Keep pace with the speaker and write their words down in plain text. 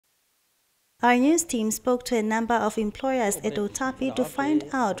Our news team spoke to a number of employers at Otapi to find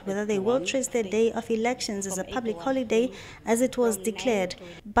out whether they will treat the day of elections as a public holiday as it was declared.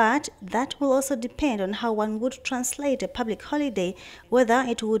 But that will also depend on how one would translate a public holiday, whether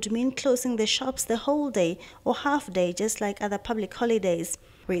it would mean closing the shops the whole day or half day just like other public holidays.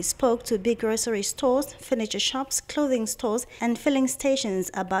 We spoke to big grocery stores, furniture shops, clothing stores and filling stations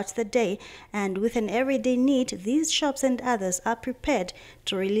about the day, and with an everyday need, these shops and others are prepared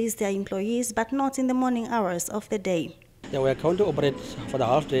to release their employees but not in the morning hours of the day. Yeah, we are going to operate for the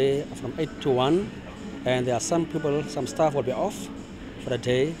half day from 8 to 1, and there are some people, some staff will be off for the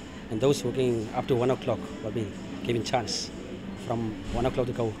day, and those working up to 1 o'clock will be given chance from 1 o'clock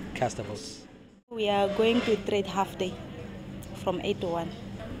to go cast the votes. We are going to trade half day from 8 to 1.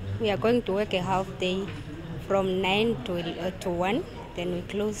 We are going to work a half day from 9 to 1, then we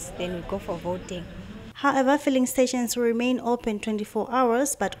close, then we go for voting. However, filling stations will remain open 24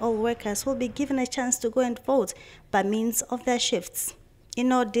 hours, but all workers will be given a chance to go and vote by means of their shifts. In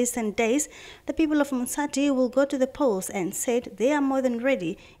no distant days, the people of Musati will go to the polls and said they are more than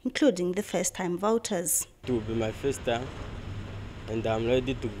ready, including the first-time voters. It will be my first time, and I'm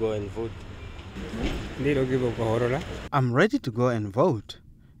ready to go and vote. I'm ready to go and vote,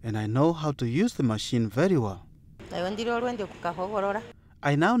 and I know how to use the machine very well.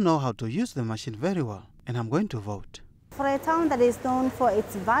 I now know how to use the machine very well, and I'm going to vote. For a town that is known for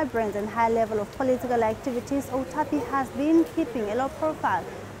its vibrant and high level of political activities, Otapi has been keeping a low profile,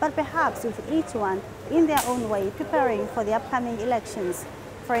 but perhaps with each one in their own way preparing for the upcoming elections.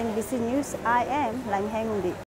 For NBC News, I am Langhengundi.